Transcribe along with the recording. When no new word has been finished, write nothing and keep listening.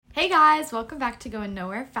Hey guys, welcome back to Going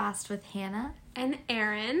Nowhere Fast with Hannah and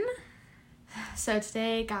Erin. So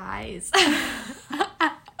today, guys,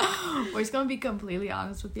 we're just gonna be completely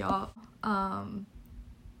honest with y'all.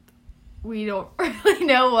 We don't really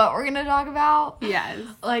know what we're gonna talk about. Yes.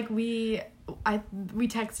 Like we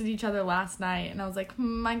texted each other last night, and I was like,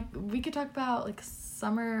 we could talk about like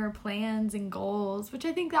summer plans and goals, which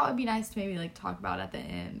I think that would be nice to maybe like talk about at the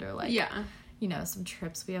end, or like some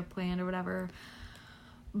trips we have planned or whatever.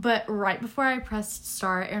 But right before I pressed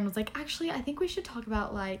start, Erin was like, actually, I think we should talk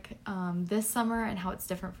about, like, this summer and how it's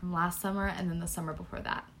different from last summer and then the summer before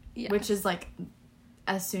that. Yes. Which is, like,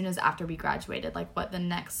 as soon as after we graduated, like, what the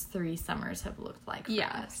next 3 summers have looked like for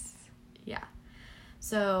us. Yeah.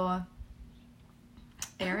 So,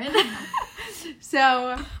 Erin?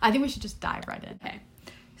 So, I think we should just dive right in. Okay.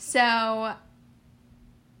 So,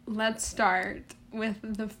 let's start with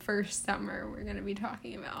the first summer we're going to be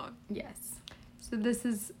talking about. Yes. So this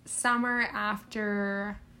is summer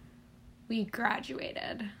after we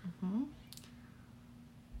graduated. Mm-hmm.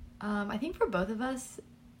 I think for both of us,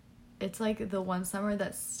 it's like the one summer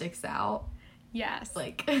that sticks out. Yes.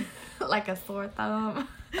 Like a sore thumb.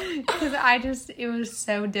 Because it was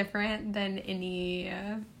so different than any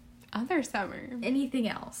other summer. Anything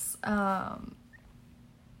else. I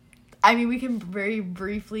mean, we can very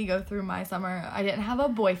briefly go through my summer. I didn't have a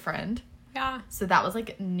boyfriend. Yeah. So that was,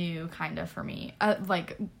 like, new kind of for me.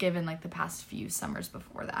 Like, given, like, the past few summers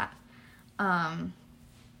before that.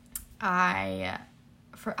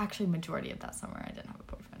 For actually majority of that summer, I didn't have a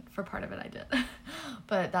boyfriend. For part of it, I did.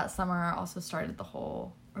 But that summer also started the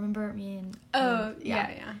whole, remember me and... Oh,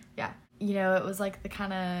 yeah. You know, it was, like, the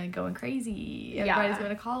kind of going crazy. Everybody's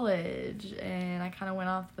going to college. And I kind of went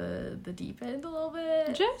off the deep end a little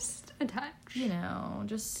bit. Just a touch.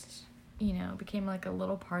 Became like a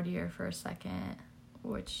little partier for a second,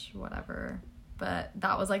 which whatever. But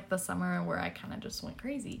that was like the summer where I kind of just went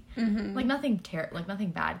crazy. Mm-hmm. Like nothing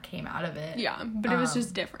bad came out of it. Yeah, but it was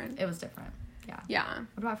just different. It was different. Yeah. Yeah.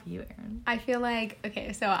 What about for you, Erin? I feel like,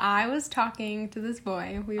 okay, so I was talking to this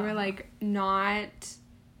boy. We were like not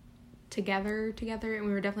together, and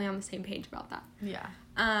we were definitely on the same page about that. Yeah.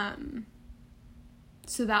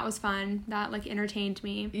 So that was fun. That like entertained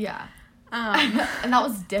me. Yeah. And that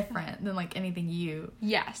was different than like anything you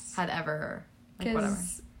had ever, like whatever.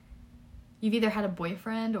 You've either had a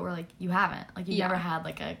boyfriend or like you haven't, like you've never had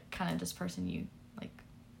like a kind of just person you like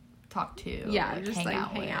talk to, or, like, just hang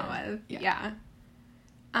out with. Yeah.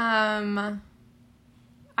 I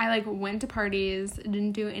like went to parties,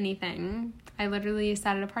 didn't do anything. I literally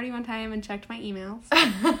sat at a party one time and checked my emails.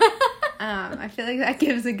 I feel like that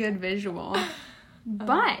gives a good visual.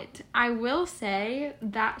 But I will say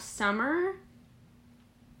that summer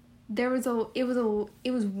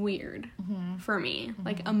it was weird for me,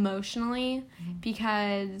 like emotionally,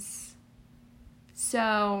 because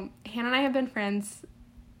so Hannah and I have been friends,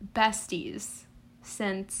 besties,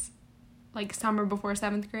 since like summer before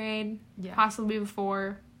 7th grade, possibly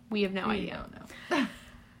before. We have no idea. Don't know.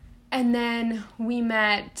 And then we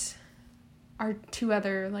met our 2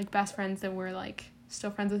 other like best friends that we're like still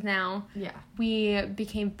friends with now. Yeah. We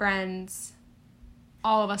became friends,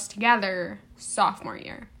 all of us together, sophomore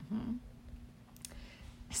year. Mm-hmm.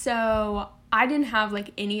 So I didn't have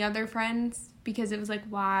like any other friends because it was like,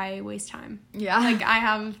 why waste time? Yeah. Like I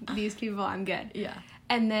have these people, I'm good. Yeah.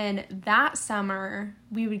 And then that summer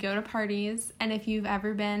we would go to parties, and if you've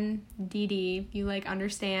ever been DD, you like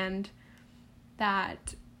understand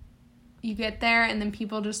that you get there and then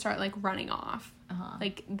people just start like running off.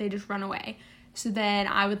 Like they just run away. So then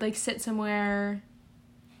I would, like, sit somewhere.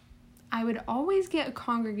 I would always get a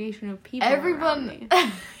congregation of people around me.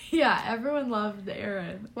 Yeah, everyone loved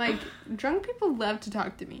Erin. Like, drunk people love to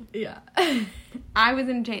talk to me. Yeah. I was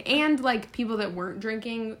entertained. And, like, people that weren't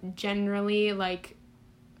drinking, generally, like,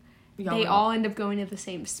 they all end up going to the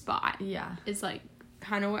same spot. Yeah. It's, like,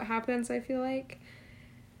 kind of what happens, I feel like.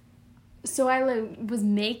 So I, like, was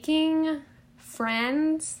making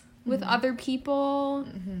friends with other people.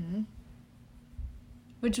 Mm-hmm.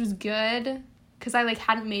 Which was good, because I, like,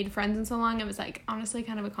 hadn't made friends in so long. It was, like, honestly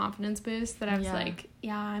kind of a confidence boost that I was like,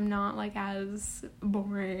 I'm not, like, as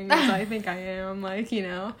boring as I think I am. Like, you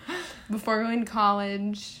know, before going to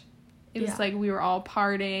college, it was, like, we were all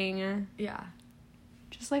partying. Yeah.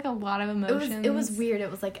 Just, like, a lot of emotions. It was weird.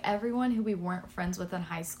 It was, like, everyone who we weren't friends with in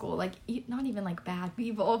high school, like, not even, like, bad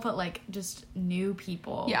people, but, like, just new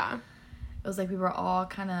people. Yeah. It was, like, we were all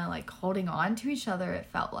kind of, like, holding on to each other, it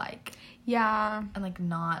felt like. Yeah. And, like,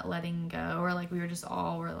 not letting go. Or, like, we were just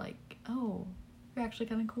all were like, oh, you're actually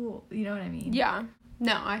kind of cool. You know what I mean? Yeah.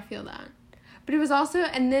 No, I feel that. But it was also,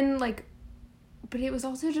 and then, like, but it was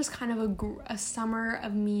also just kind of a summer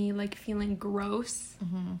of me, like, feeling gross.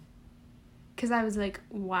 Mm-hmm. Because I was like,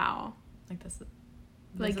 wow. Like, this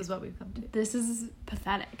is what we've come to. This is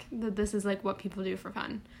pathetic. That this is, like, what people do for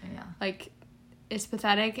fun. Yeah. Like, it's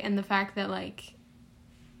pathetic, and the fact that, like,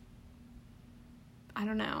 I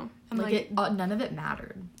don't know. I'm like none of it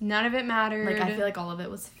mattered. None of it mattered. Like, I feel like all of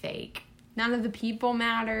it was fake. None of the people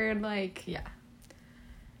mattered. Like, yeah.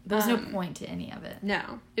 There was no point to any of it.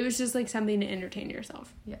 No. It was just, like, something to entertain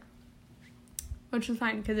yourself. Yeah. Which was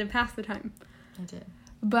fine, because it passed the time. I did.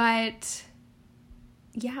 But,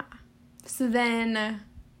 yeah. So then,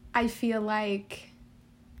 I feel like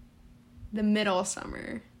the middle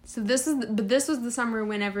summer. So this was the summer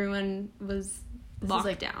when everyone was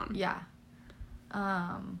locked down. Yeah.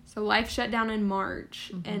 So life shut down in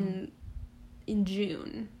March, and in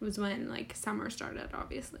June was when, like, summer started,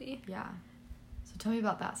 obviously. Yeah. So tell me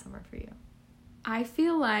about that summer for you. I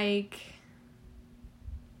feel like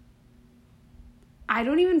I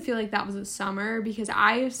don't even feel like that was a summer, because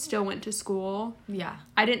I still went to school. Yeah.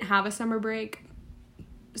 I didn't have a summer break.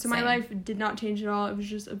 So Same. my life did not change at all. It was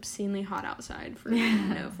just obscenely hot outside for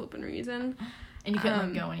no flipping reason. And you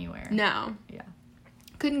couldn't go anywhere. No. Yeah.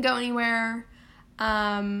 Couldn't go anywhere.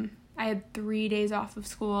 I had 3 days off of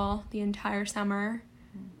school the entire summer.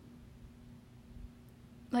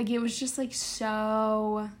 Like, it was just, like,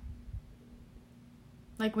 so...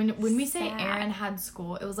 Like, when we say sad. Aaron had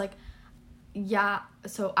school, it was, like... Yeah,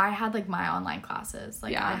 so I had, like, my online classes.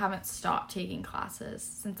 Like, I haven't stopped taking classes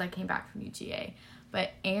since I came back from UGA.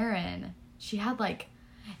 But Erin, she had, like,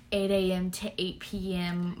 8 a.m. to 8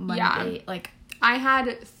 p.m. Monday. Yeah. Like... I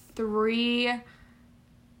had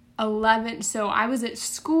 11, so I was at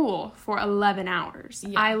school for 11 hours.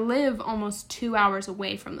 Yeah. I live almost 2 hours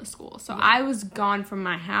away from the school. So I was gone from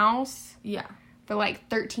my house for like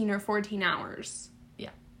 13 or 14 hours. Yeah.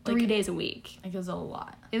 3 days a week. Like, it was a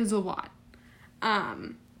lot. It was a lot.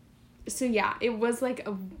 So yeah, it was like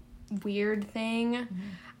a weird thing. Mm-hmm.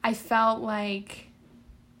 I felt like,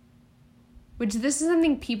 which this is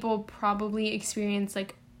something people probably experience,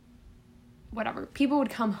 like, whatever. People would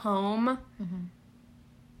come home,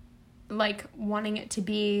 like, wanting it to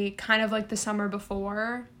be kind of like the summer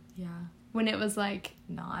before. Yeah. When it was, like...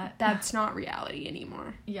 Not. That's not reality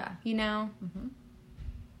anymore. Yeah. You know? Mm-hmm.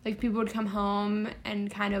 Like, people would come home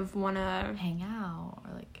and kind of want to... hang out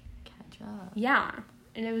or, like, catch up. Yeah.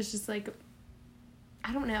 And it was just, like...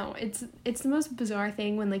 I don't know. It's the most bizarre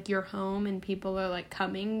thing when, like, you're home and people are, like,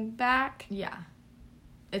 coming back. Yeah.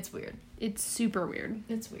 It's weird. It's super weird.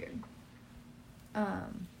 It's weird.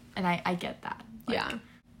 And I get that. Like, yeah.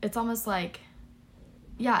 It's almost like,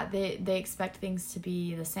 yeah, they expect things to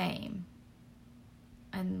be the same.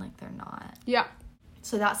 And, like, they're not. Yeah.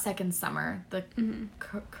 So that second summer, the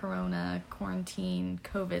corona, quarantine,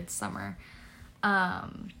 COVID summer,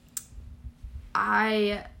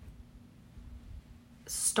 I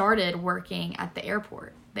started working at the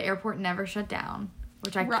airport. The airport never shut down,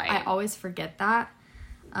 which I always forget that.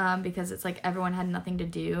 Because it's like everyone had nothing to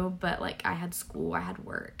do, but, like, I had school, I had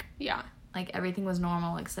work. Yeah. Like, everything was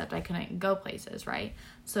normal except I couldn't go places, right?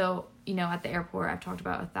 So, you know, at the airport, I've talked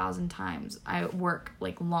about 1,000 times, I work,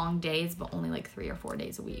 like, long days, but only, like, 3 or 4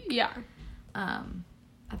 days a week. Yeah.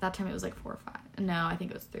 At that time, it was, like, 4 or 5. No, I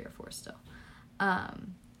think it was 3 or 4 still.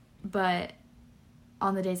 But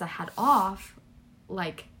on the days I had off,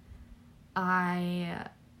 like, I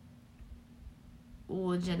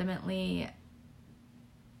legitimately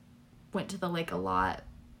went to the lake a lot,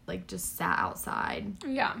 like, just sat outside.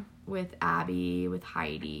 Yeah. With Abby, with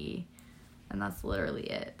Heidi, and that's literally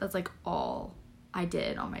it. That's, like, all I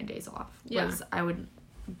did on my days off. Yeah. Was I would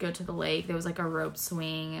go to the lake. There was, like, a rope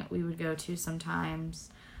swing we would go to sometimes.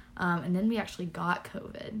 And then we actually got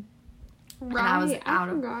COVID. Right. And I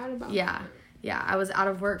forgot about that. Yeah, I was out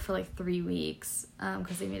of work for, like, 3 weeks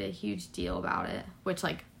because they made a huge deal about it, which,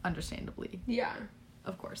 like, understandably. Yeah.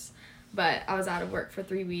 Of course. But I was out of work for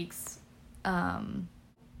 3 weeks.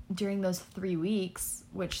 During those 3 weeks,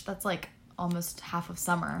 which that's, like, almost half of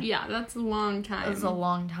summer. Yeah, that's a long time. It was a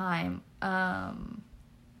long time.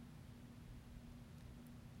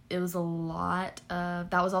 It was a lot of...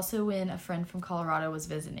 That was also when a friend from Colorado was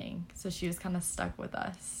visiting. So she was kind of stuck with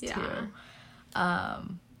us, too.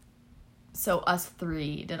 So us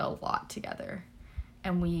 3 did a lot together.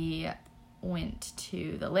 And we went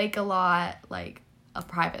to the lake a lot, like, a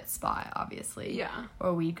private spot, obviously. Yeah.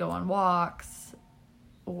 Or we'd go on walks,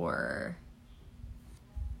 or...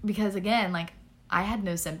 Because, again, like, I had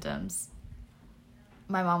no symptoms.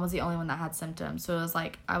 My mom was the only one that had symptoms. So it was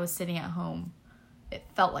like, I was sitting at home. It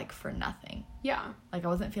felt like for nothing. Yeah. Like, I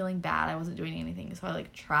wasn't feeling bad. I wasn't doing anything. So I,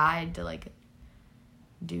 like, tried to, like,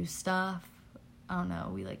 do stuff. I don't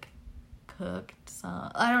know, we, like, cooked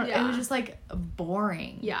some. I don't know. It was just, like,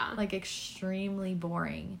 boring. Yeah. Like, extremely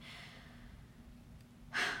boring.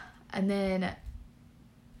 And then...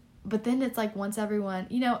 But then it's, like, once everyone...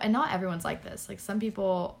 You know, and not everyone's like this. Like, some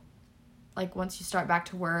people... Like, once you start back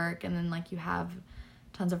to work and then, like, you have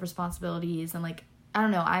tons of responsibilities and, like, I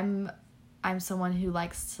don't know, I'm someone who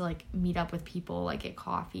likes to, like, meet up with people, like, get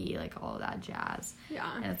coffee, like, all of that jazz. Yeah.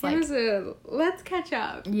 And it's like... let's catch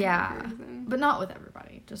up. Yeah. But not with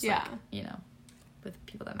everybody. Just, like, you know, with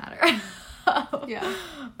people that matter. Yeah.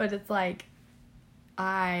 But it's like,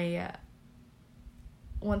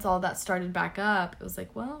 once all that started back up, it was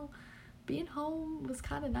like, well, being home was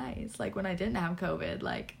kind of nice. Like, when I didn't have COVID,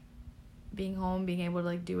 like... being home, being able to,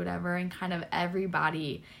 like, do whatever, and kind of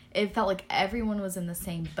everybody, it felt like everyone was in the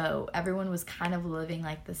same boat. Everyone was kind of living,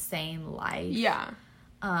 like, the same life. Yeah.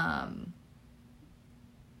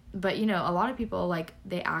 But, you know, a lot of people, like,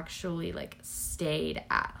 they actually, like, stayed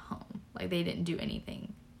at home. Like, they didn't do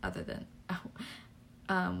anything other than,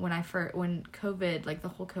 when COVID, like, the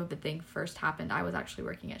whole COVID thing first happened, I was actually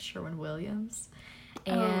working at Sherwin-Williams.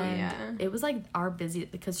 And it was, like, our busy...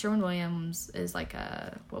 Because Sherwin-Williams is, like,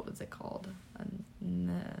 what was it called? A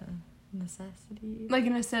necessity? Like,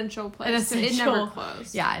 an essential place. An essential... It never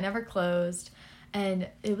closed. Yeah, it never closed. And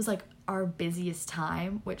it was, like, our busiest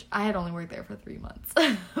time, which I had only worked there for 3 months.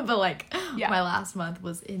 But, like, my last month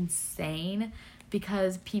was insane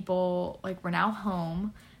because people, like, were now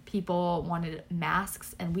home. People wanted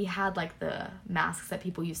masks, and we had, like, the masks that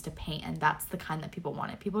people used to paint, and that's the kind that people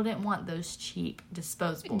wanted. People didn't want those cheap,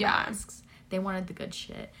 disposable masks. They wanted the good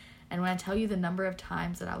shit. And when I tell you the number of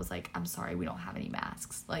times that I was like, I'm sorry, we don't have any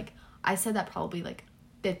masks. Like, I said that probably, like,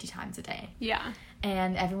 50 times a day. Yeah.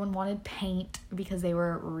 And everyone wanted paint because they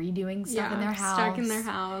were redoing stuff in their house. Stuck in their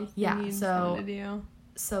house. Yeah,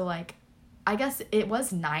 so, like, I guess it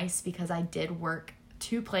was nice because I did work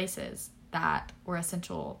 2 places that were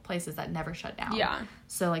essential places that never shut down. Yeah.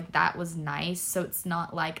 So, like, that was nice. So it's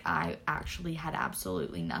not like I actually had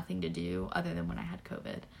absolutely nothing to do other than when I had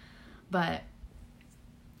COVID. But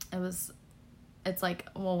it's like,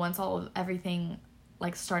 well, once everything,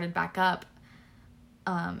 like, started back up,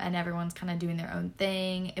 and everyone's kind of doing their own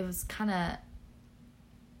thing, it was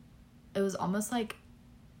almost like,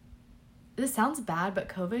 this sounds bad, but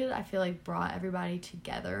COVID, I feel like, brought everybody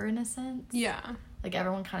together in a sense. Yeah. Like,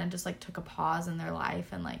 everyone kind of just, like, took a pause in their life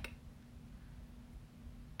and, like,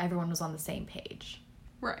 everyone was on the same page.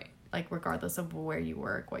 Right. Like, regardless of where you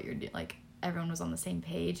work, what you're doing, like, everyone was on the same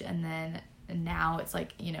page. And now it's,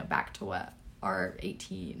 like, you know, back to what our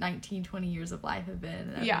 18, 19, 20 years of life have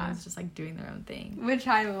been. And everyone's just, like, doing their own thing. Which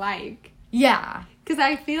I like. Yeah. Because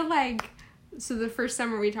I feel like, so the first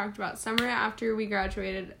summer we talked about, summer after we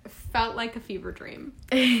graduated, felt like a fever dream.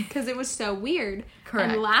 Because it was so weird.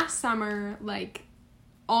 Correct. And last summer, like,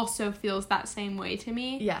 also feels that same way to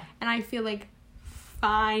me. Yeah. And I feel like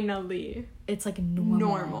finally it's like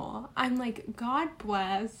normal. I'm like, God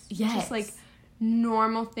bless. Yes. Just like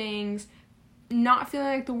normal things, not feeling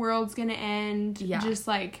like the world's gonna end. Yeah. Just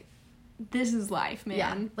like, this is life, man.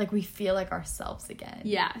 Yeah. Like, we feel like ourselves again.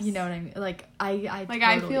 Yes. You know what I mean? Like, I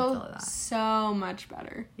totally feel that. So much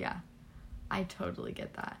better. Yeah. I totally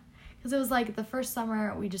get that. Because it was like the first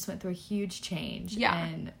summer we just went through a huge change. Yeah.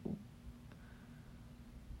 And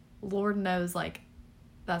Lord knows, like,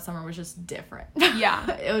 that summer was just different.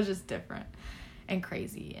 Yeah. It was just different and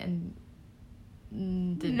crazy and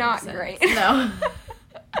didn't not make great. sense. No.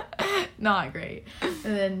 Not great. And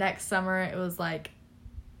then next summer it was like,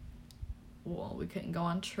 well, we couldn't go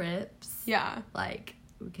on trips. Yeah. Like,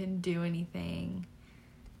 we couldn't do anything.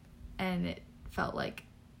 And it felt like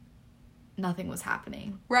nothing was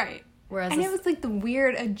happening. Right. Whereas and it was like the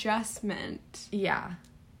weird adjustment. Yeah.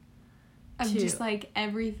 Of just like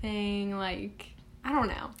everything, like, I don't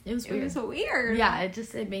know. It was weird. It was weird. Yeah,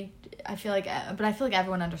 it made, I feel like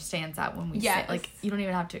everyone understands that when we say, like, you don't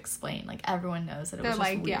even have to explain. Like, everyone knows that it was just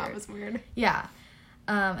like, weird. Yeah, it was weird. Yeah.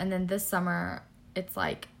 And then this summer, it's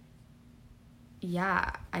like,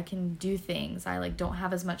 yeah, I can do things. I, like, don't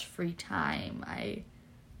have as much free time.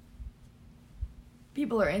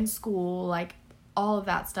 People are in school, like, all of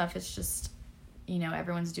that stuff. It's just, you know,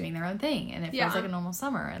 everyone's doing their own thing. And it feels like a normal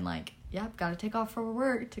summer. And, like, yep, got to take off for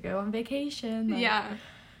work to go on vacation. Like, yeah.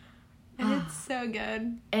 And it's so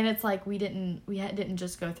good. And it's like we didn't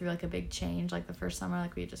just go through, like, a big change like the first summer,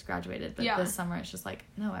 like we had just graduated. But this summer it's just like,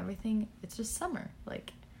 no, everything, it's just summer.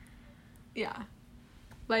 Like, yeah.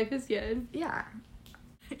 Life is good. Yeah.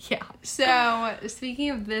 Yeah. So,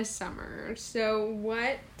 speaking of this summer, so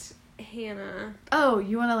what, Hannah? Oh,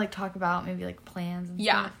 you want to, like, talk about maybe, like, plans and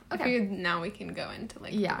stuff? Okay. I figured now we can go into,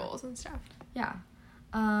 like, the goals and stuff. Yeah.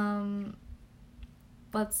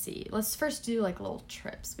 let's see. Let's first do, like, little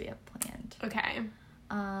trips we have planned. Okay.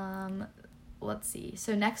 Let's see.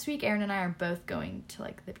 So next week, Aaron and I are both going to,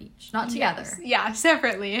 like, the beach. Not together. Yes. Yeah,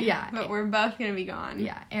 separately. Yeah. But we're both going to be gone.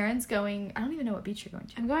 Yeah. Aaron's going... I don't even know what beach you're going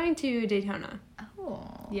to. I'm going to Daytona.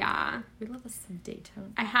 Oh. Yeah. We love us some Daytona.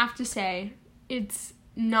 I have to say, it's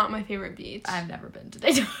not my favorite beach. I've never been to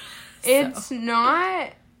Daytona. It's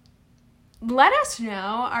not... Let us know.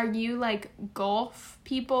 Are you, like, Gulf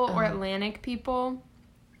people or Atlantic people?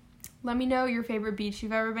 Let me know your favorite beach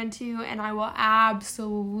you've ever been to, and I will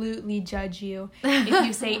absolutely judge you if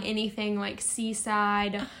you say anything like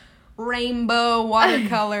Seaside, Rainbow,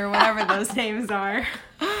 Watercolor, whatever those names are.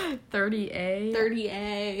 30A.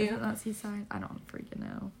 30A. Is it not Seaside? I don't freaking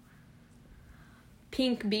know.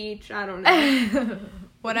 Pink Beach. I don't know.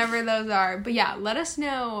 Whatever those are. But yeah, let us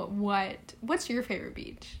know what's your favorite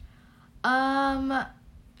beach?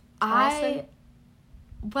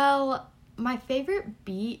 My favorite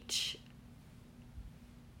beach,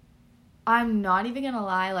 I'm not even gonna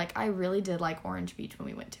lie, like, I really did like Orange Beach when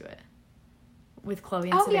we went to it with Chloe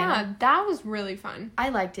and Savannah. Yeah, that was really fun. I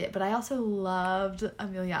liked it, but I also loved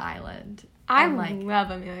Amelia Island. I love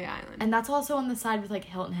Amelia Island. And that's also on the side with, like,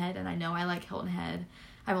 Hilton Head, and I know I like Hilton Head.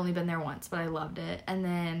 I've only been there once, but I loved it. And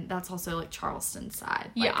then that's also, like, Charleston's side.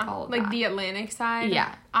 Like, yeah, all of like that. the Atlantic side.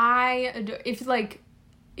 Yeah.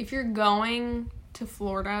 If you're going to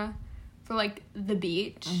Florida for, like, the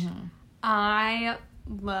beach, I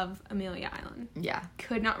love Amelia Island. Yeah.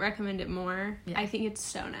 Could not recommend it more. Yeah. I think it's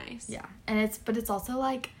so nice. Yeah. And it's also,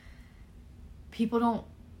 like,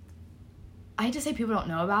 I hate to say people don't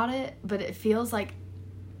know about it, but it feels like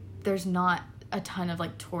there's not a ton of,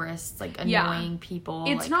 like, tourists, like, annoying people.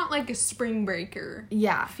 It's like, not like a spring breaker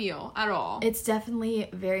feel at all. It's definitely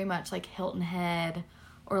very much like Hilton Head,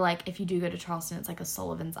 or, like, if you do go to Charleston, it's like a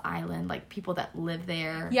Sullivan's Island, like, people that live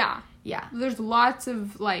there. Yeah. Yeah. There's lots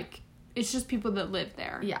of, like, it's just people that live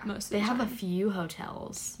there. Yeah. Most of the time. They have time. a few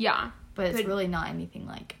hotels. Yeah. But it's really not anything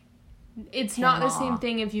like... It's not the same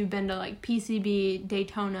thing if you've been to, like, PCB,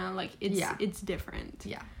 Daytona, like, it's different.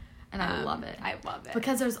 Yeah. And I love it. I love it.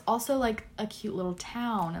 Because there's also, like, a cute little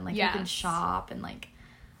town, and, like, you can shop, and, like,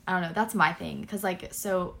 I don't know, that's my thing. Because, like,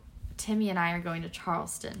 so Timmy and I are going to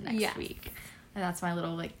Charleston next week. And that's my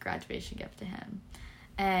little, like, graduation gift to him.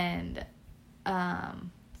 And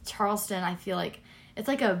Charleston, I feel like, it's,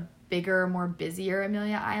 like, a bigger, more busier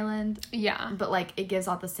Amelia Island. Yeah. But, like, it gives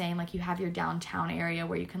out the same, like, you have your downtown area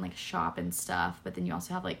where you can, like, shop and stuff, but then you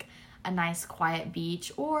also have, like, a nice quiet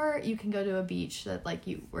beach, or you can go to a beach that, like,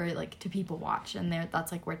 where, like, to people watch, and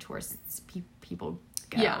that's, like, where tourists people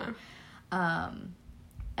go. Yeah.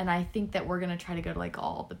 And I think that we're gonna try to go to, like,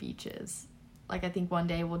 all the beaches. Like, I think one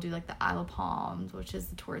day we'll do, like, the Isle of Palms, which is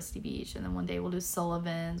the touristy beach, and then one day we'll do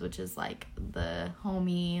Sullivan's, which is, like, the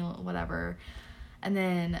homey, whatever. And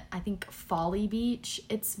then I think Folly Beach,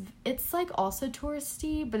 it's like, also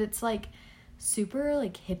touristy, but it's, like, super,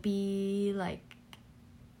 like, hippie, like,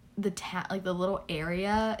 the town, like, the little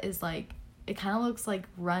area is, like, it kind of looks, like,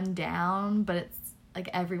 run down, but it's, like,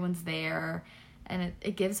 everyone's there, and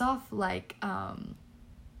it gives off, like,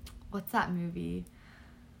 what's that movie?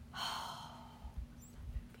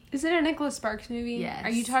 Is it a Nicholas Sparks movie? Yes. Are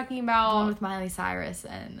you talking about... The one with Miley Cyrus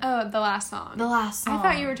and... Oh, The Last Song. The Last Song. I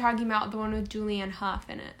thought you were talking about the one with Julianne Hough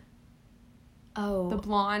in it. Oh. The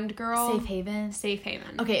blonde girl. Safe Haven? Safe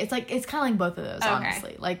Haven. Okay, it's, like, it's kind of like both of those,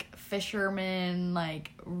 honestly. Like, fisherman,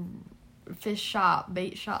 like, fish shop,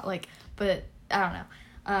 bait shop, like, but, I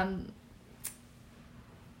don't know.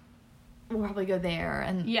 We'll probably go there,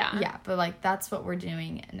 and... Yeah, but, like, that's what we're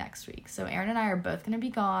doing next week. So, Aaron and I are both going to be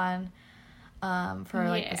gone... for,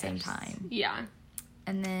 like, the same time. Yeah.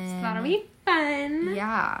 And then... So that'll be fun.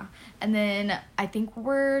 Yeah. And then I think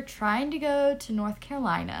we're trying to go to North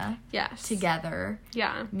Carolina. Yes. Together.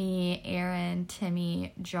 Yeah. Me, Aaron,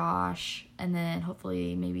 Timmy, Josh, and then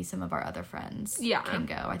hopefully maybe some of our other friends can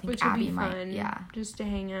go. I think Abby might. Fun, just to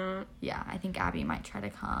hang out. Yeah, I think Abby might try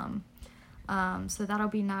to come. So that'll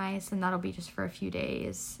be nice, and that'll be just for a few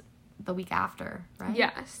days. The week after, right?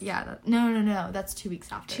 Yes. Yeah. No. That's 2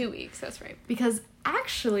 weeks after. 2 weeks, that's right. Because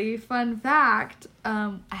actually, fun fact,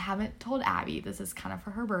 I haven't told Abby. This is kind of for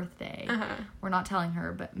her birthday. We're not telling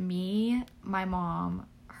her, but me, my mom,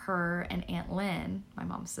 her, and Aunt Lynn, my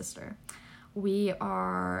mom's sister, we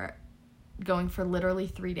are going for literally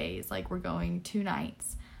 3 days. Like, we're going 2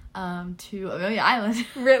 nights to Amelia Island.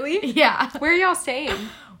 Really? Yeah. Where are y'all staying?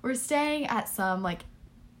 We're staying at some, like,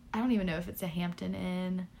 I don't even know if it's a Hampton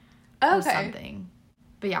Inn. Okay. Or something.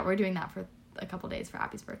 But yeah, we're doing that for a couple days for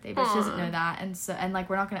Abby's birthday, but she doesn't know that, and like,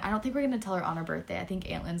 I don't think we're gonna tell her on her birthday. I think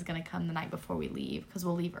Aunt Lynn's gonna come the night before we leave, because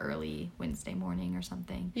we'll leave early Wednesday morning or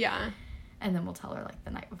something. Yeah. And then we'll tell her, like,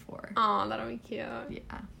 the night before. Oh, that'll be cute.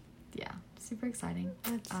 Yeah. Super exciting.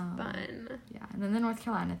 That's fun. Yeah. And then the North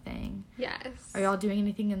Carolina thing. Yes. Are y'all doing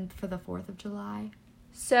anything for the 4th of July?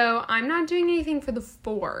 So, I'm not doing anything for the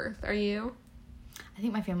 4th. Are you? I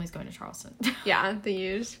think my family's going to Charleston. Yeah, the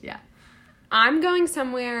huge. Yeah. I'm going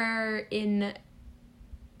somewhere in,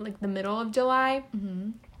 like, the middle of July. Mm-hmm.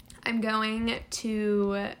 I'm going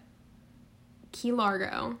to Key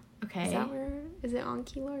Largo. Okay. Is it on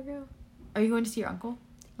Key Largo? Are you going to see your uncle?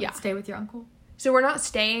 Yeah. Like, stay with your uncle? So we're not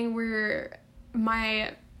staying. We'll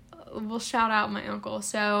shout out my uncle.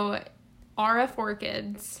 So RF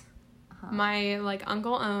Orchids, my, like,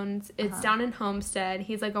 uncle owns. It's down in Homestead.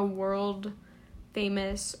 He's, like, a world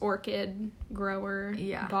famous orchid grower,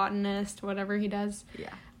 botanist, whatever he does.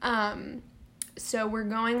 Yeah. So we're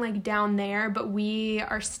going, like, down there, but we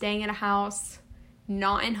are staying at a house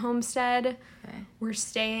not in Homestead. Okay. We're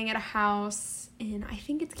staying at a house in, I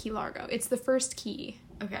think it's Key Largo. It's the first key.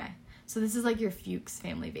 Okay. So this is, like, your Fuchs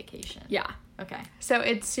family vacation. Yeah. Okay. So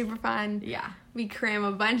it's super fun. Yeah. We cram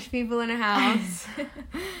a bunch of people in a house.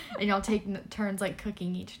 And y'all take turns, like,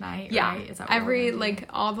 cooking each night, yeah. right? Is that what like,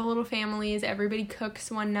 all the little families, everybody cooks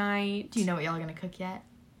one night. Do you know what y'all are going to cook yet?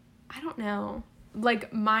 I don't know.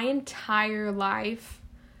 Like, my entire life,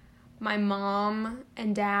 my mom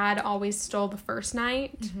and dad always stole the first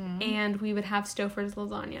night, and we would have Stouffer's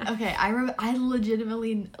lasagna. Okay, I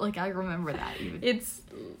legitimately, like, I remember that. It's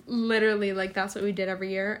literally, like, that's what we did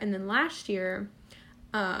every year. And then last year,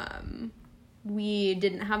 we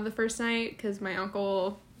didn't have the first night because my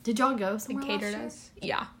uncle... Did y'all go somewhere catered us?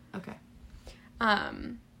 Yeah. Okay.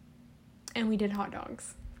 And we did hot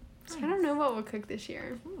dogs. So I don't know what we'll cook this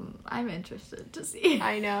year. I'm interested to see.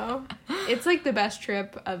 I know. It's, like, the best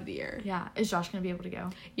trip of the year. Yeah. Is Josh going to be able to go?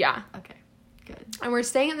 Yeah. Okay. Good. And we're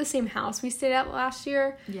staying at the same house we stayed at last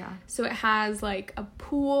year. Yeah. So it has, like, a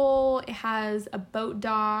pool. It has a boat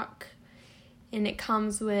dock. And it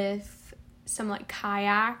comes with some, like,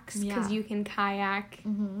 kayaks. Because you can kayak.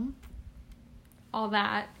 Mm-hmm. All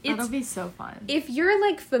that. That'll be so fun. If you're,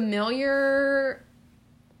 like, familiar...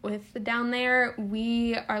 with down there,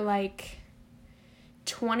 we are, like,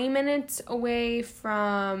 20 minutes away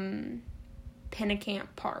from Pennicamp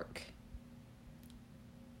Park,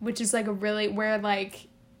 which is, like, where, like,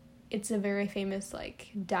 it's a very famous, like,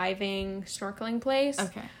 diving, snorkeling place.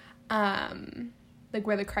 Okay. Like,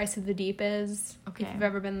 where the Christ of the Deep is. Okay. If you've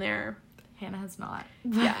ever been there. Hannah has not.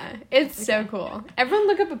 Yeah, it's so cool. Everyone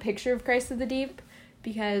look up a picture of Christ of the Deep,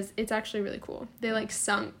 because it's actually really cool. They, like,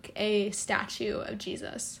 sunk a statue of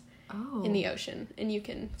Jesus in the ocean, and you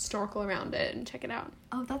can snorkel around it and check it out.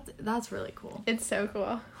 Oh, that's really cool. It's so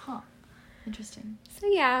cool. Huh. Interesting. So,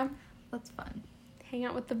 yeah. That's fun. Hang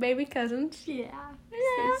out with the baby cousins. Yeah.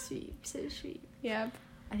 So sweet. So sweet. Yep.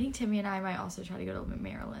 I think Timmy and I might also try to go to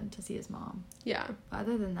Maryland to see his mom. Yeah. But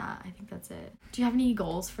other than that, I think that's it. Do you have any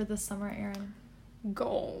goals for this summer, Erin?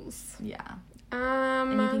 Goals. Yeah.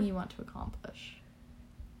 Anything you want to accomplish?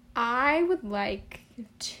 I would like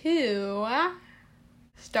to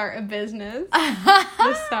start a business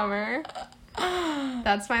this summer.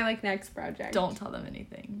 That's my, like, next project. Don't tell them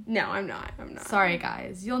anything. No, I'm not. Sorry,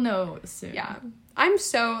 guys. You'll know soon. Yeah. I'm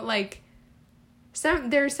so, like...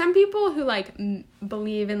 There's some people who, like,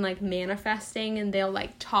 believe in, like, manifesting, and they'll,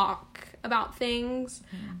 like, talk about things.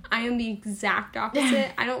 I am the exact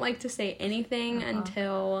opposite. I don't like to say anything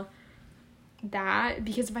until that,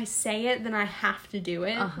 because if I say it, then I have to do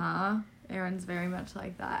it. Erin's very much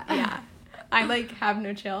like that. Yeah. I, like, have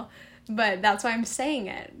no chill. But that's why I'm saying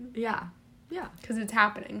it. Yeah. Yeah. Because it's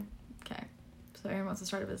happening. Okay. So Erin wants to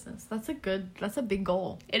start a business. That's a big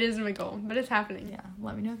goal. It is a big goal, but it's happening. Yeah.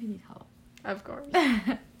 Let me know if you need help. Of course.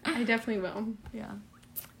 I definitely will. Yeah.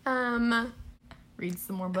 Read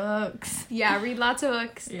some more books. Yeah, read lots of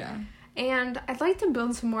books. Yeah. And I'd like to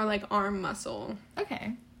build some more, like, arm muscle.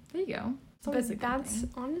 Okay. There you go. But that's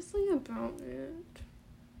honestly about it.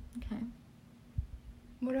 Okay.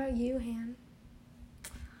 What about you, Han?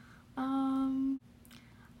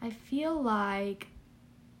 I feel like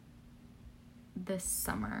this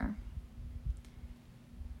summer,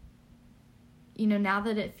 you know, now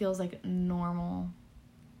that it feels like normal,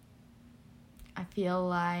 I feel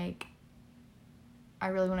like I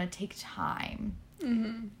really want to take time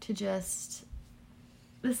to just,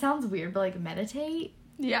 this sounds weird, but, like, meditate.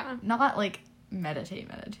 Yeah. Not, like, meditate,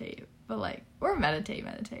 but, like, or meditate.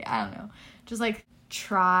 I don't know. Just, like,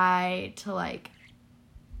 try to, like,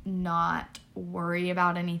 not worry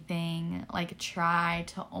about anything. Like, try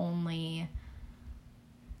to only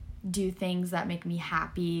do things that make me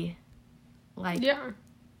happy. Like, yeah.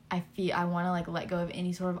 I want to, like, let go of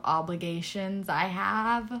any sort of obligations I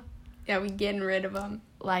have. Yeah, we getting rid of them.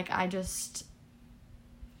 like,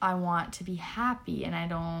 I want to be happy, and I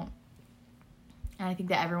think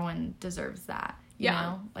that everyone deserves that, you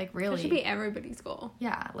know? Like, really. That should be everybody's goal.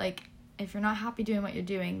 Yeah, like, if you're not happy doing what you're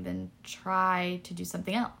doing, then try to do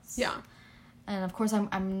something else. Yeah. And, of course,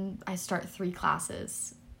 I start 3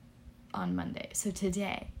 classes on Monday. So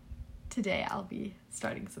today I'll be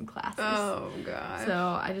starting some classes. Oh, gosh.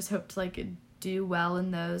 So I just hope to, like, do well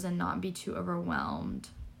in those and not be too overwhelmed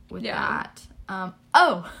with that.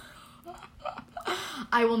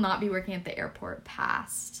 I will not be working at the airport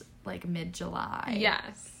past, like, mid-July.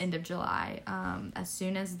 Yes. End of July. As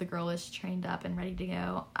soon as the girl is trained up and ready to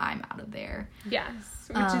go, I'm out of there. Yes,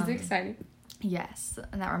 which is exciting. Yes,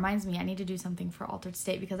 and that reminds me, I need to do something for Altered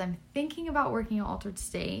State because I'm thinking about working at Altered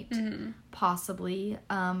State, possibly.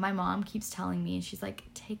 My mom keeps telling me, she's like,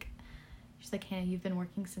 Hannah, you've been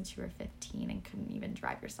working since you were 15 and couldn't even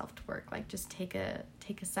drive yourself to work. Like, just take a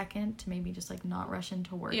second to maybe just, like, not rush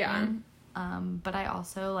into working. Yeah. But I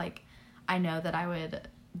also, like, I know that I would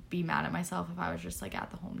be mad at myself if I was just, like,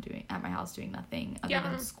 at my house doing nothing other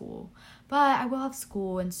than school. But I will have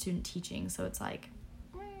school and student teaching, so it's like,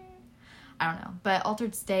 I don't know. But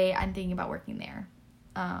Altered State, I'm thinking about working there.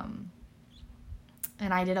 And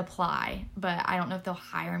I did apply, but I don't know if they'll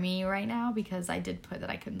hire me right now because I did put that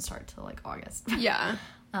I couldn't start till, like, August. Yeah.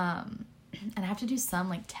 And I have to do some,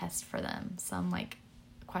 like, test for them. Some, like,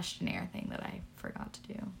 questionnaire thing that I forgot to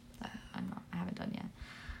do that I haven't done yet.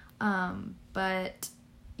 But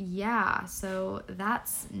yeah, so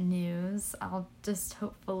that's news. I'll just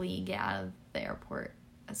hopefully get out of the airport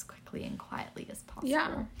as quickly and quietly as possible.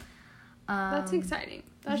 Yeah. That's exciting.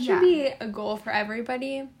 That should be a goal for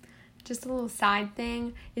everybody. Just a little side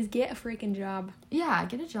thing is get a freaking job. Yeah,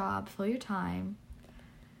 get a job, fill your time.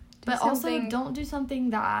 But also don't do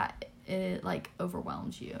something that it, like,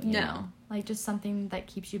 overwhelms you. You know? Like, just something that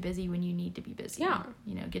keeps you busy when you need to be busy. Yeah.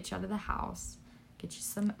 You know, get you out of the house. Get you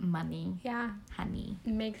some money. Yeah. Honey.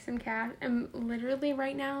 Make some cash. And literally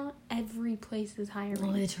right now, every place is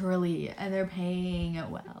hiring. Literally. And they're paying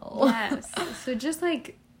well. Yes. So just,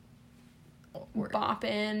 like, bop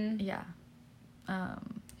in. Yeah.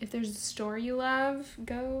 If there's a store you love,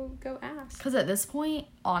 go ask. Because at this point,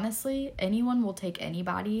 honestly, anyone will take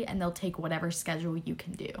anybody, and they'll take whatever schedule you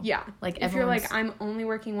can do. Yeah. Like, if you're like, I'm only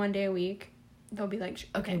working 1 day a week, they'll be like,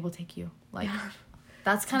 okay, we'll take you. Like,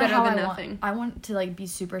 that's kind of how I nothing. I want to, like, be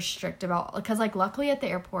super strict about, because, like, luckily at the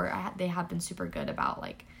airport, they have been super good about,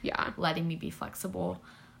 like, letting me be flexible.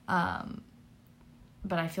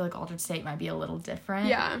 But I feel like Altered State might be a little different.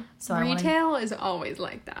 Yeah. So retail is always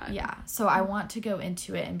like that. Yeah. So I want to go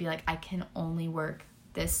into it and be like, I can only work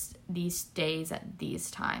these days at these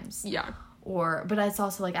times. Yeah. But it's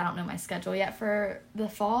also, like, I don't know my schedule yet for the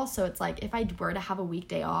fall. So it's like, if I were to have a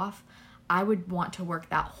weekday off, I would want to work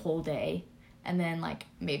that whole day. And then, like,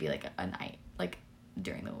 maybe, like, a night, like,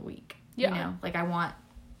 during the week. Yeah. You know? Like, I want...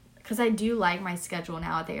 Because I do like my schedule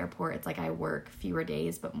now at the airport. It's like I work fewer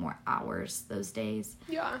days, but more hours those days.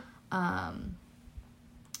 Yeah. But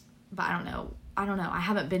I don't know. I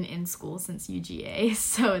haven't been in school since UGA,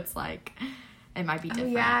 so it's like, it might be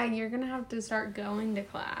different. Oh, yeah, you're going to have to start going to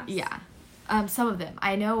class. Yeah. Some of them.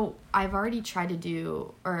 I know I've already tried to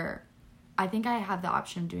do, or I think I have the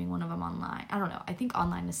option of doing one of them online. I don't know. I think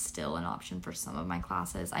online is still an option for some of my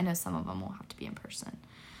classes. I know some of them will have to be in person.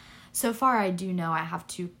 So far, I do know I have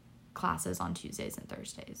 2 classes on Tuesdays and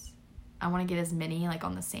Thursdays. I want to get as many, like,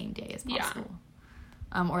 on the same day as possible.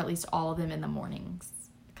 Yeah. Or at least all of them in the mornings.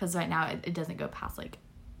 Because right now, it doesn't go past, like,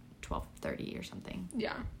 12:30 or something.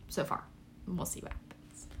 Yeah. So far. We'll see what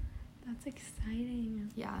happens. That's exciting.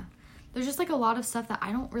 Yeah. There's just, like, a lot of stuff that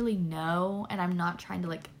I don't really know, and I'm not trying to,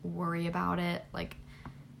 like, worry about it. Like,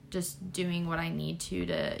 just doing what I need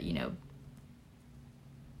to, you know,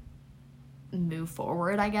 move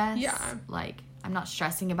forward, I guess. Yeah. Like, I'm not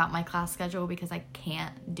stressing about my class schedule because I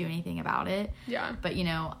can't do anything about it. Yeah. But, you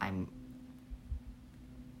know, I'm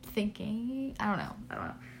thinking, I don't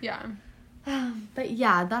know. Yeah. But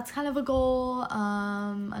yeah, that's kind of a goal.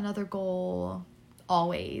 Another goal,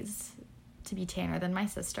 always, to be tanner than my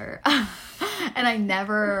sister. And I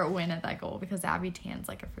never win at that goal because Abby tans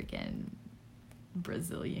like a freaking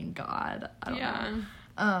Brazilian god. I don't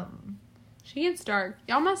know. She gets dark.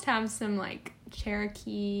 Y'all must have some, like,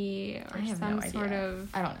 Cherokee or some sort of...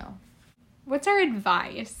 I don't know. What's our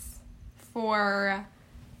advice for...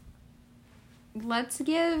 Let's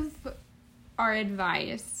give our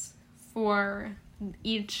advice for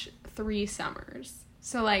each 3 summers.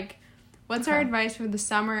 So, like, what's our advice for the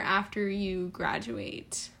summer after you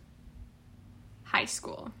graduate high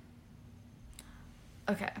school?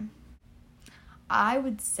 Okay. I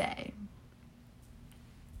would say...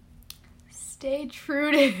 stay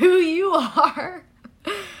true to who you are.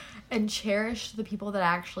 And cherish the people that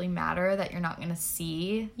actually matter that you're not going to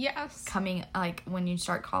see. Yes. Coming, like, when you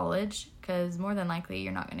start college. Because more than likely,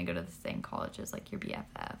 you're not going to go to the same college as, like, your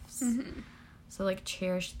BFFs. Mm-hmm. So, like,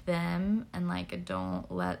 cherish them. And, like, don't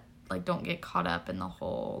get caught up in the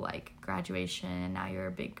whole, like, graduation. And now you're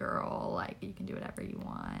a big girl. Like, you can do whatever you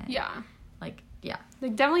want. Yeah. Like, yeah.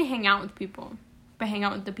 Like, definitely hang out with people. But hang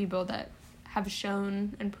out with the people that have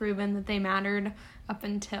shown and proven that they mattered up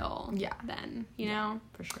until then, you know?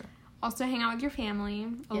 For sure. Also, hang out with your family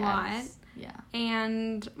a lot. Yeah.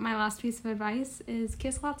 And my last piece of advice is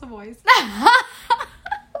kiss lots of boys.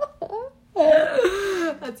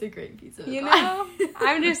 That's a great piece of advice. You know?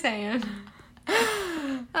 I'm just saying.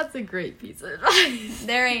 That's a great piece of advice.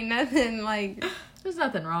 There ain't nothing, like... There's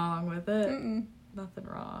nothing wrong with it. Nothing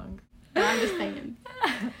wrong. No, I'm just saying.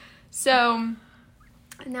 So,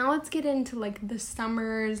 now let's get into, like, the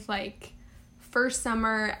summers, like... First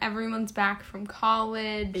summer, everyone's back from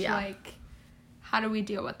college. Yeah. Like, how do we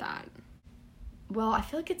deal with that? Well, I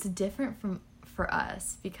feel like it's different for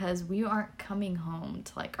us because we aren't coming home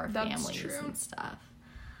to, like, our families and stuff.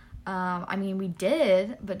 I mean, we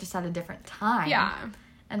did, but just at a different time. Yeah.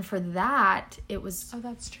 And for that, it was... Oh,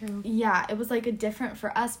 that's true. Yeah, it was, like, a different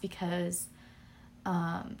for us because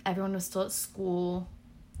everyone was still at school.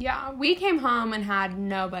 Yeah, we came home and had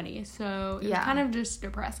nobody, so it was kind of just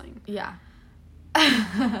depressing. Yeah.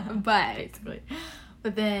 But basically,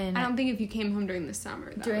 but then I don't think if you came home during the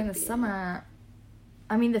summer. Summer,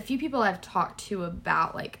 I mean, the few people I've talked to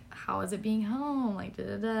about like how is it being home, like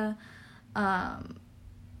you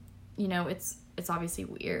know, it's obviously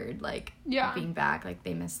weird, like being back, like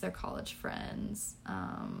they miss their college friends.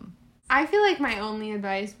 I feel like my only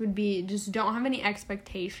advice would be just don't have any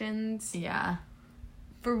expectations. Yeah.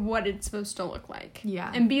 For what it's supposed to look like.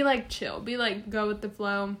 Yeah. And be, like, chill. Be, like, go with the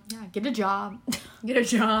flow. Yeah, get a job. Get a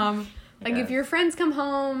job. Like, if your friends come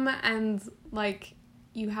home and, like,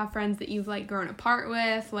 you have friends that you've, like, grown apart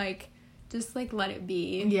with, like, just, like, let it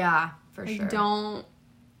be. Yeah, for like, sure.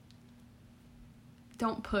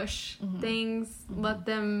 Don't push things. Mm-hmm. Let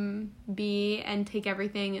them be and take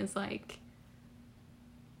everything as, like...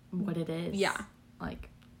 what it is. Yeah. Like...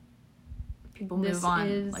 People move on.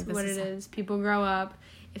 This is what it is. People grow up.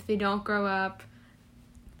 If they don't grow up,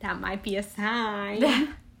 that might be a sign.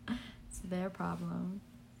 It's their problem.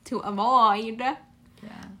 To avoid. Yeah.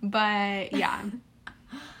 But, yeah.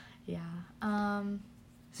 Yeah.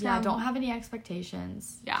 Yeah, don't have any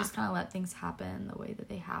expectations. Yeah. Just kind of let things happen the way that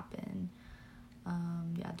they happen.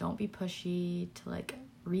 Yeah, don't be pushy to, like,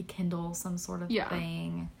 rekindle some sort of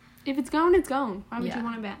thing. If it's gone, it's gone. Why would you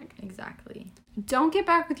want it back? Exactly. Don't get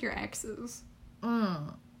back with your exes.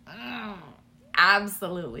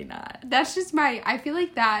 Absolutely not. That's just I feel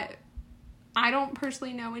like that, I don't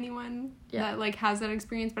personally know anyone that, like, has that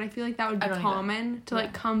experience, but I feel like that would be common to,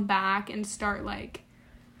 like, come back and start, like,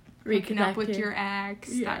 hooking up with your ex,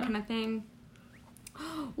 that kind of thing.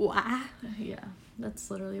 Wow. Yeah, that's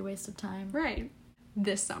literally a waste of time. Right.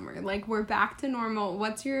 This summer, like, we're back to normal.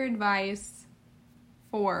 What's your advice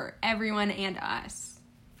for everyone and us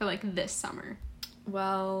for, like, this summer?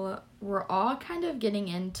 Well, we're all kind of getting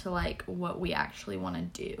into, like, what we actually want to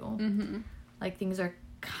do. Mm-hmm. Like, things are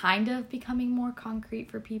kind of becoming more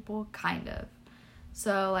concrete for people, kind of.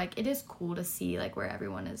 So, like, it is cool to see, like, where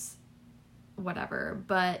everyone is, whatever.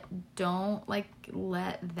 But don't, like,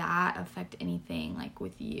 let that affect anything, like,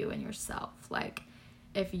 with you and yourself. Like,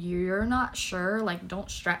 if you're not sure, like,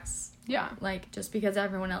 don't stress. Yeah. Like, just because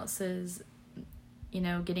everyone else is, you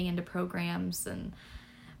know, getting into programs and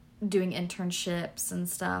doing internships and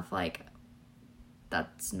stuff, like,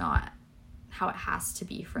 that's not how it has to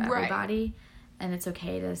be for everybody. Right. And it's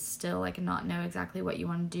okay to still, like, not know exactly what you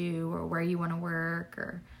want to do or where you want to work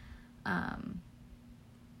or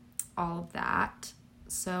all of that.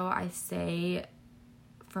 So I say,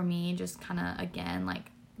 for me, just kind of, again,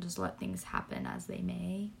 like, just let things happen as they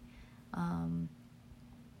may.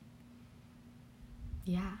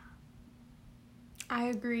 Yeah. I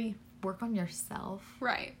agree. Work on yourself.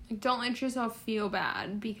 Right. Don't let yourself feel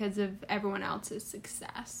bad because of everyone else's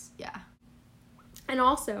success. Yeah. And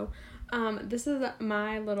also, this is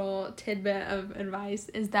my little tidbit of advice,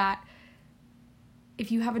 is that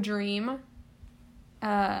if you have a dream,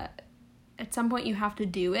 at some point you have to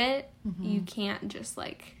do it. Mm-hmm. You can't just,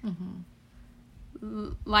 like... Mm-hmm.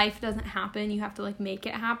 Life doesn't happen. You have to, like, make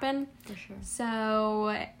it happen. For sure.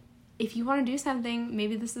 So, if you want to do something,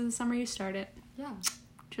 maybe this is the summer you start it. Yeah.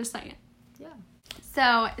 Just saying. Yeah.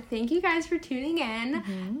 So, thank you guys for tuning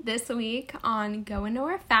in this week on Going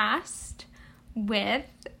Nowhere Fast with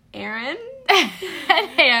Erin and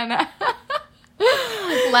Hannah.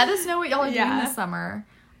 Let us know what y'all are doing this summer.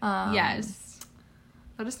 Yes.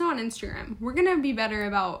 Let us know on Instagram. We're going to be better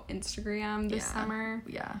about Instagram this summer.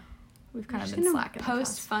 Yeah. We've kind of been slacking.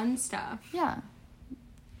 Post fun stuff. Yeah.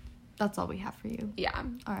 That's all we have for you. Yeah.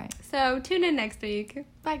 All right. So tune in next week.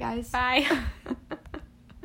 Bye, guys. Bye.